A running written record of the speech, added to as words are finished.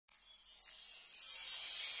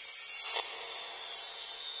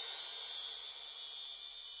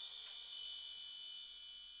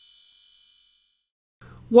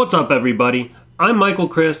What's up, everybody? I'm Michael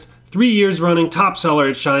Christ, 3 years running top seller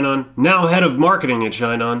at ShineOn, now head of marketing at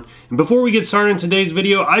ShineOn. And before we get started in today's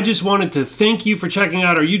video, I just wanted to thank you for checking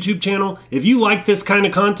out our YouTube channel. If you like this kind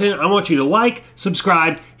of content, I want you to like,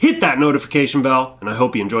 subscribe, hit that notification bell, and I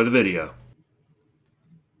hope you enjoy the video.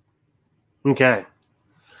 Okay,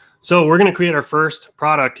 so we're going to create our first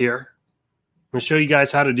product here. I'm going to show you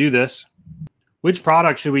guys how to do this. Which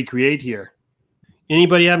product should we create here?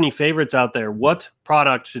 Anybody have any favorites out there? What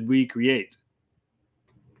product should we create?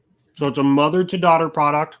 So it's a mother to daughter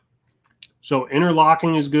product. So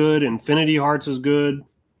interlocking is good. Infinity hearts is good.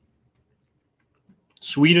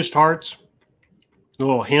 Sweetest hearts. The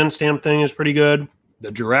little hand stamp thing is pretty good.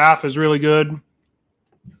 The giraffe is really good.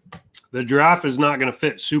 The giraffe is not going to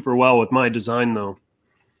fit super well with my design though,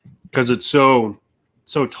 because it's so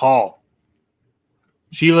tall.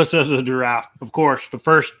 Sheila says a giraffe. Of course, the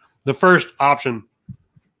first option.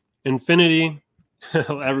 Infinity.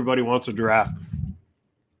 Everybody wants a giraffe.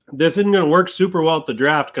 This isn't going to work super well at the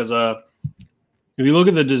draft because if you look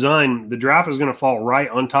at the design, the giraffe is going to fall right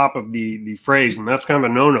on top of the phrase, and that's kind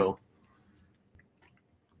of a no-no.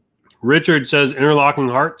 Richard says interlocking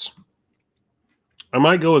hearts. I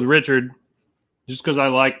might go with Richard just because I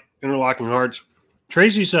like interlocking hearts.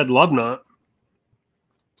 Tracy said love knot.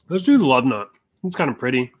 Let's do the love knot. It's kind of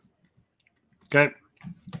pretty. Okay.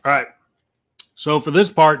 All right. So for this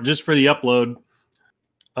part, just for the upload,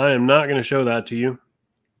 I am not going to show that to you.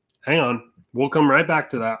 Hang on. We'll come right back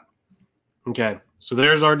to that. Okay. So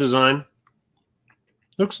there's our design.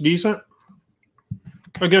 Looks decent.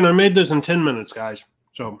 Again, I made this in 10 minutes, guys.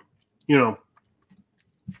 So, you know.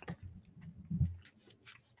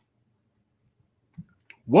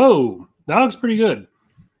 Whoa. That looks pretty good.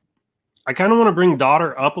 I kind of want to bring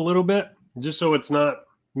daughter up a little bit just so it's not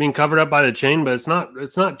being covered up by the chain, but it's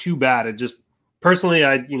not too bad. It just personally,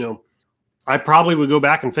 I probably would go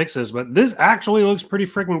back and fix this, but this actually looks pretty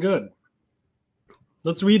freaking good.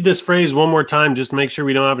 Let's read this phrase one more time, just to make sure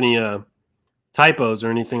we don't have any typos or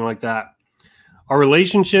anything like that. Our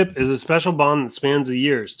relationship is a special bond that spans the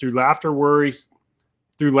years through laughter, worry,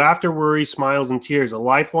 smiles, and tears. A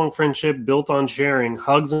lifelong friendship built on sharing,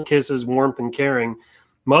 hugs and kisses, warmth and caring.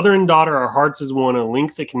 Mother and daughter, our hearts is one, a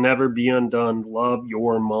link that can never be undone. Love,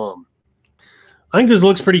 your mom. I think this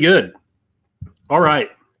looks pretty good. All right,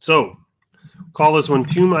 so call this one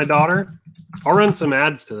To My Daughter. I'll run some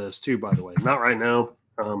ads to this too, by the way. Not right now.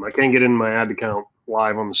 I can't get in my ad account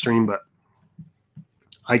live on the stream, but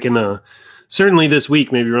I can certainly this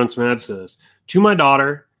week maybe run some ads to this. To My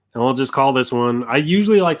Daughter, and I'll just call this one. I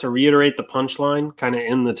usually like to reiterate the punchline kind of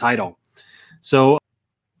in the title. So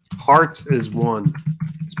hearts is one.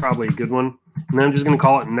 It's probably a good one. And then I'm just going to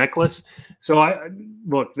call it necklace. So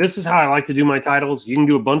look, this is how I like to do my titles. You can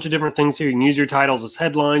do a bunch of different things here. You can use your titles as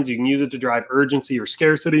headlines. You can use it to drive urgency or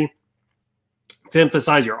scarcity, to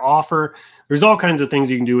emphasize your offer. There's all kinds of things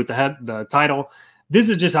you can do with the title. This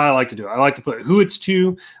is just how I like to do it. I like to put who it's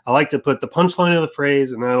to. I like to put the punchline of the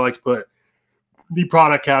phrase, and then I like to put the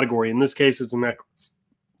product category. In this case, it's a necklace.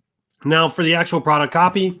 Now, for the actual product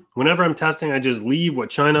copy, whenever I'm testing, I just leave what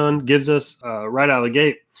ShineOn gives us right out of the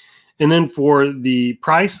gate. And then for the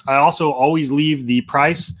price, I also always leave the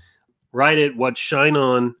price right at what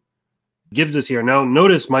ShineOn gives us here. Now,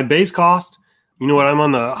 notice my base cost, you know what, I'm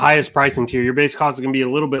on the highest pricing tier. Your base cost is going to be a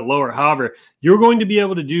little bit lower. However, you're going to be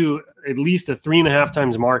able to do at least a 3.5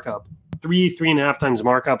 times markup, 3.5 times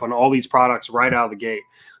markup on all these products right out of the gate.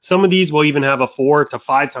 Some of these will even have a 4 to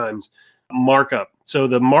 5 times markup. So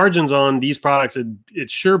the margins on these products, it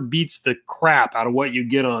sure beats the crap out of what you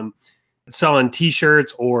get on selling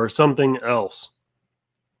t-shirts or something else.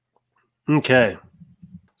 Okay.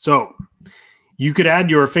 So you could add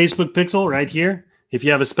your Facebook pixel right here. If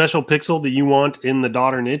you have a special pixel that you want in the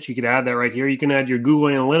daughter niche, you could add that right here. You can add your Google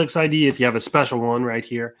Analytics ID if you have a special one right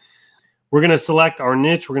here. We're going to select our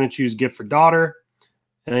niche. We're going to choose gift for daughter.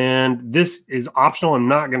 And this is optional. I'm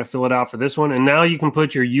not going to fill it out for this one. And now you can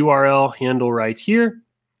put your URL handle right here.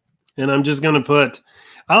 And I'm just going to put,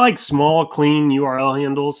 I like small, clean URL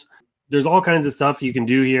handles. There's all kinds of stuff you can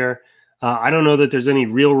do here. I don't know that there's any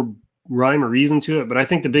real rhyme or reason to it, but I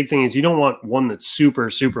think the big thing is you don't want one that's super,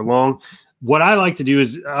 super long. What I like to do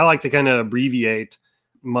is I like to kind of abbreviate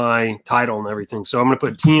my title and everything. So I'm going to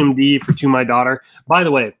put TMD for To My Daughter. By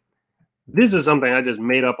the way, this is something I just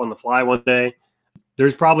made up on the fly one day.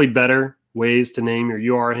 There's probably better ways to name your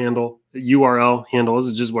URL handle.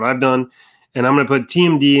 This is just what I've done. And I'm going to put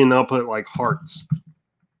TMD and I'll put like hearts.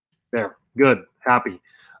 There. Good. Happy.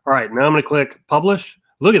 All right. Now I'm going to click publish.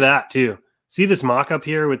 Look at that too. See this mock-up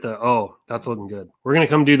here with the, oh, that's looking good. We're going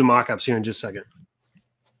to come do the mock-ups here in just a second.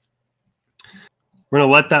 We're going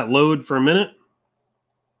to let that load for a minute.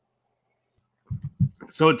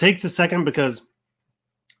 So it takes a second because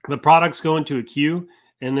the products go into a queue,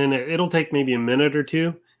 and then it'll take maybe a minute or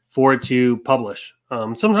two for it to publish.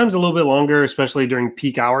 Sometimes a little bit longer, especially during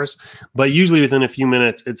peak hours, but usually within a few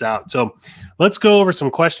minutes, it's out. So let's go over some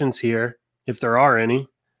questions here, if there are any,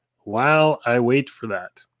 while I wait for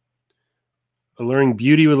that. Alluring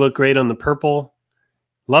Beauty would look great on the purple.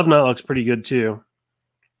 Love Knot looks pretty good too.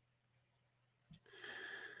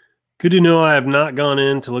 Good to know I have not gone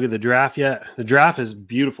in to look at the draft yet. The draft is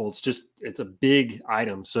beautiful. It's a big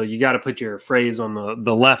item. So you got to put your phrase on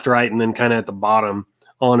the left, right, and then kind of at the bottom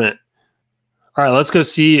on it. All right, let's go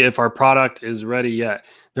see if our product is ready yet.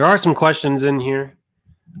 There are some questions in here.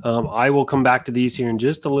 I will come back to these here in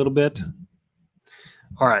just a little bit.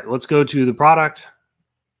 All right, let's go to the product.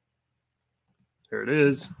 There it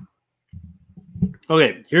is.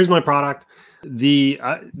 Okay, here's my product. The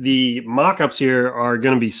mock-ups here are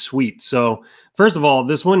going to be sweet. So first of all,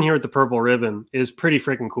 this one here with the purple ribbon is pretty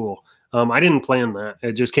freaking cool. I didn't plan that.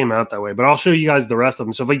 It just came out that way, but I'll show you guys the rest of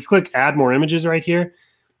them. So if I click add more images right here,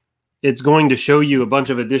 it's going to show you a bunch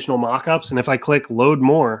of additional mock-ups. And if I click load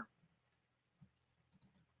more,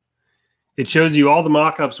 it shows you all the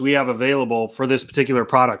mock-ups we have available for this particular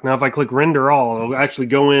product. Now, if I click render all, it'll actually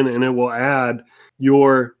go in and it will add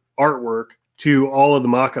your artwork to all of the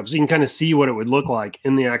mockups. So you can kind of see what it would look like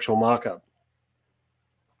in the actual mockup.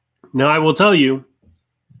 Now, I will tell you,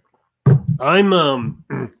 I've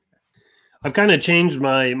kind of changed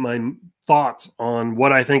my thoughts on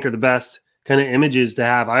what I think are the best kind of images to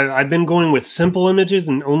have. I've been going with simple images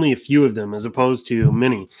and only a few of them as opposed to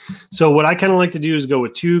many. So what I kind of like to do is go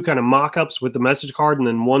with two kind of mockups with the message card and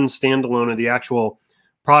then one standalone of the actual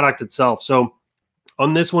product itself. So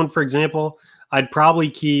on this one, for example, I'm probably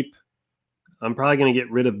going to get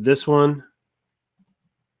rid of this one.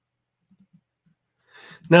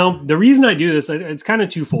 Now, the reason I do this, it's kind of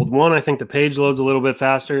twofold. One, I think the page loads a little bit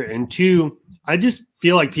faster. And two, I just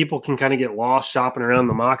feel like people can kind of get lost shopping around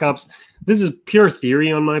the mockups. This is pure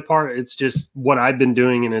theory on my part. It's just what I've been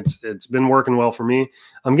doing, and it's been working well for me.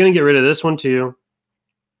 I'm going to get rid of this one too,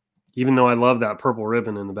 even though I love that purple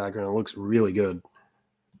ribbon in the background. It looks really good.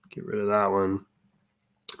 Get rid of that one.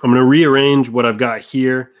 I'm going to rearrange what I've got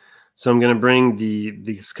here. So I'm going to bring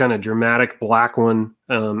this kind of dramatic black one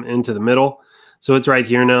into the middle. So it's right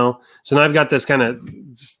here now. So now I've got this kind of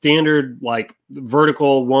standard like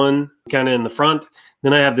vertical one kind of in the front.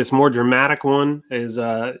 Then I have this more dramatic one as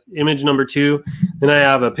image number 2. Then I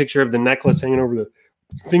have a picture of the necklace hanging over the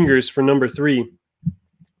fingers for number 3.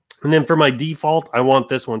 And then for my default, I want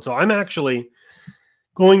this one. So I'm actually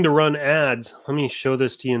going to run ads. Let me show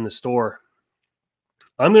this to you in the store.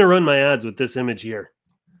 I'm going to run my ads with this image here.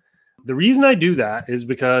 The reason I do that is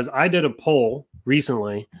because I did a poll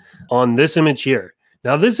recently on this image here.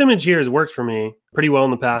 Now, this image here has worked for me pretty well in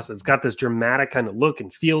the past. It's got this dramatic kind of look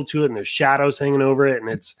and feel to it, and there's shadows hanging over it, and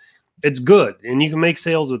it's good. And you can make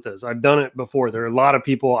sales with this. I've done it before. There are a lot of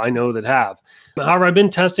people I know that have. However, I've been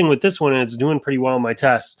testing with this one, and it's doing pretty well in my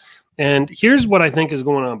tests. And here's what I think is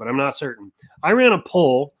going on, but I'm not certain. I ran a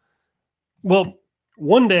poll. Well,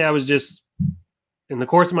 one day I was just, in the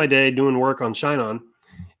course of my day, doing work on ShineOn,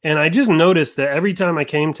 and I just noticed that every time I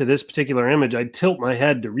came to this particular image, I'd tilt my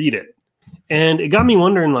head to read it. And it got me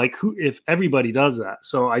wondering, like, if everybody does that.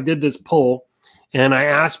 So I did this poll, and I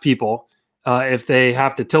asked people if they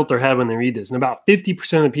have to tilt their head when they read this. And about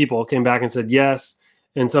 50% of the people came back and said yes,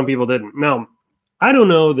 and some people didn't. Now, I don't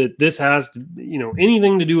know that this has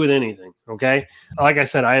anything to do with anything, okay? Like I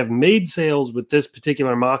said, I have made sales with this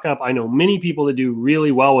particular mock-up. I know many people that do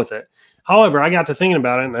really well with it. However, I got to thinking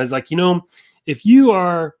about it, and I was like, if you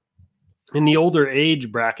are in the older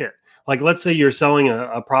age bracket, like let's say you're selling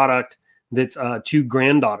a product that's to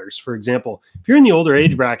granddaughters, for example. If you're in the older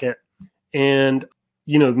age bracket and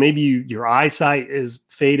maybe your eyesight is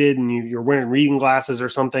faded and you're wearing reading glasses or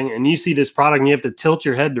something, and you see this product and you have to tilt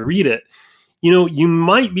your head to read it, you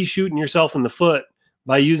might be shooting yourself in the foot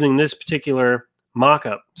by using this particular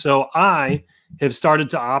mock-up. So I have started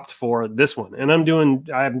to opt for this one, and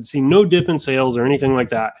I haven't seen no dip in sales or anything like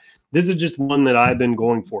that. This is just one that I've been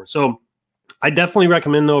going for. So I definitely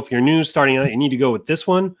recommend, though, if you're new starting out, you need to go with this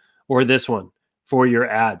one or this one for your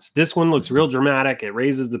ads. This one looks real dramatic. It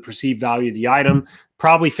raises the perceived value of the item.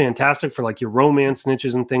 Probably fantastic for like your romance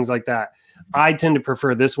niches and things like that. I tend to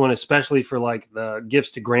prefer this one, especially for like the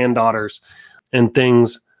gifts to granddaughters and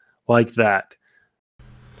things like that.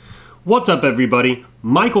 What's up, everybody?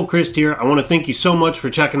 Michael Christ here. I want to thank you so much for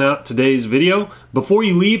checking out today's video. Before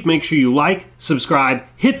you leave, make sure you like, subscribe,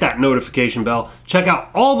 hit that notification bell. Check out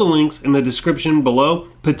all the links in the description below,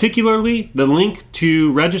 particularly the link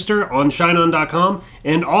to register on ShineOn.com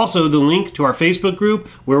and also the link to our Facebook group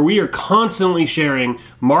where we are constantly sharing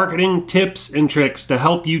marketing tips and tricks to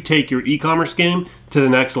help you take your e-commerce game to the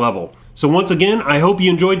next level. So once again, I hope you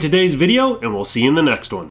enjoyed today's video and we'll see you in the next one.